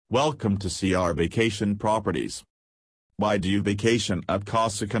Welcome to CR Vacation Properties. Why do you vacation at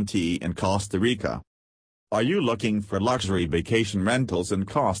Casa Contee in Costa Rica? Are you looking for luxury vacation rentals in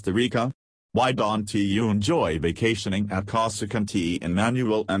Costa Rica? Why don't you enjoy vacationing at Casa Contee in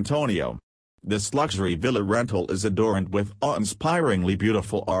Manuel Antonio? This luxury villa rental is adorned with awe-inspiringly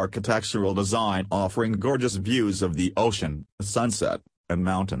beautiful architectural design offering gorgeous views of the ocean, sunset, and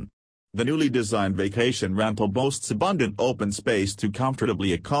mountain. The newly designed vacation rental boasts abundant open space to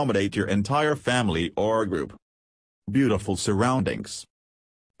comfortably accommodate your entire family or group. Beautiful surroundings.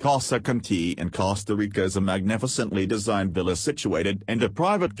 Casa Contee in Costa Rica is a magnificently designed villa situated in the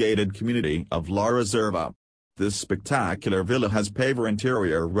private gated community of La Reserva. This spectacular villa has paver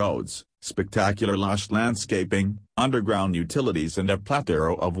interior roads, spectacular lush landscaping, underground utilities and a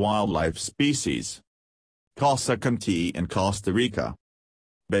plethora of wildlife species. Casa Contee in Costa Rica.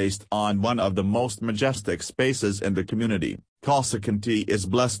 Based on one of the most majestic spaces in the community, Casa Contee is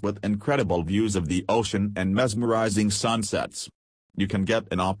blessed with incredible views of the ocean and mesmerizing sunsets. You can get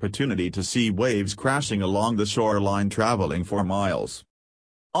an opportunity to see waves crashing along the shoreline traveling for miles.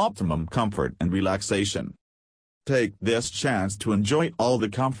 Optimum comfort and relaxation. Take this chance to enjoy all the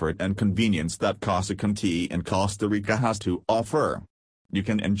comfort and convenience that Casa Contee in Costa Rica has to offer. You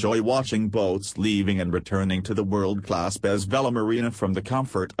can enjoy watching boats leaving and returning to the world-class Bez Vela Marina from the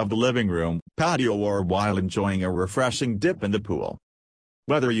comfort of the living room, patio or while enjoying a refreshing dip in the pool.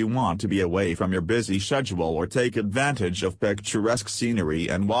 Whether you want to be away from your busy schedule or take advantage of picturesque scenery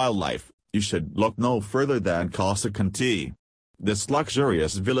and wildlife, you should look no further than Casa Contee. This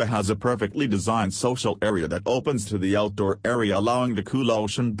luxurious villa has a perfectly designed social area that opens to the outdoor area, allowing the cool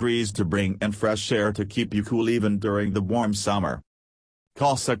ocean breeze to bring in fresh air to keep you cool even during the warm summer.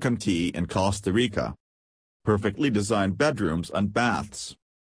 Casa Contee in Costa Rica. Perfectly designed bedrooms and baths.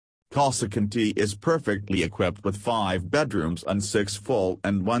 Casa Contee is perfectly equipped with 5 bedrooms and 6 full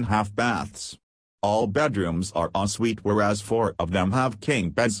and 1/2 baths. All bedrooms are ensuite, whereas 4 of them have king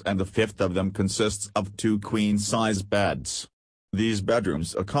beds and the 5th of them consists of 2 queen-size beds. These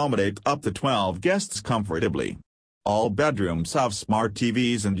bedrooms accommodate up to 12 guests comfortably. All bedrooms have smart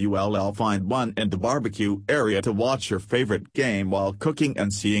TVs and you'll find one in the barbecue area to watch your favorite game while cooking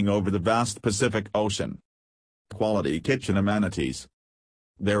and seeing over the vast Pacific Ocean. Quality kitchen amenities.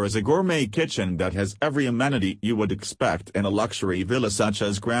 There is a gourmet kitchen that has every amenity you would expect in a luxury villa, such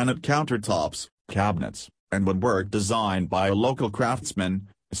as granite countertops, cabinets, and woodwork designed by a local craftsman,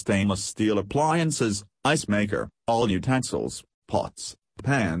 stainless steel appliances, ice maker, all utensils, pots,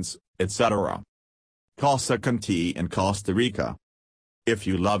 pans, etc. Casa Contee in Costa Rica. If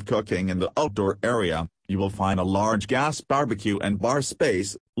you love cooking in the outdoor area, you will find a large gas barbecue and bar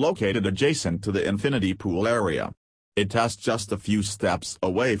space, located adjacent to the infinity pool area. It has just a few steps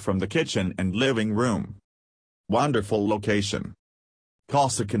away from the kitchen and living room. Wonderful location.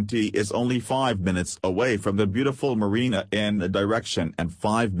 Casa Contee is only 5 minutes away from the beautiful marina in the direction and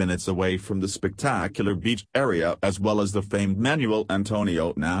 5 minutes away from the spectacular beach area as well as the famed Manuel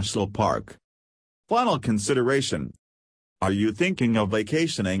Antonio National Park. Final consideration. Are you thinking of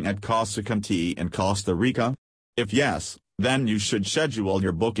vacationing at Casa Contee in Costa Rica? If yes, then you should schedule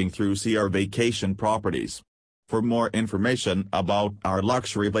your booking through CR Vacation Properties. For more information about our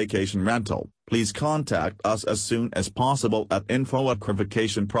luxury vacation rental, please contact us as soon as possible at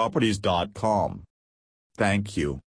info@vacationproperties.com. Thank you.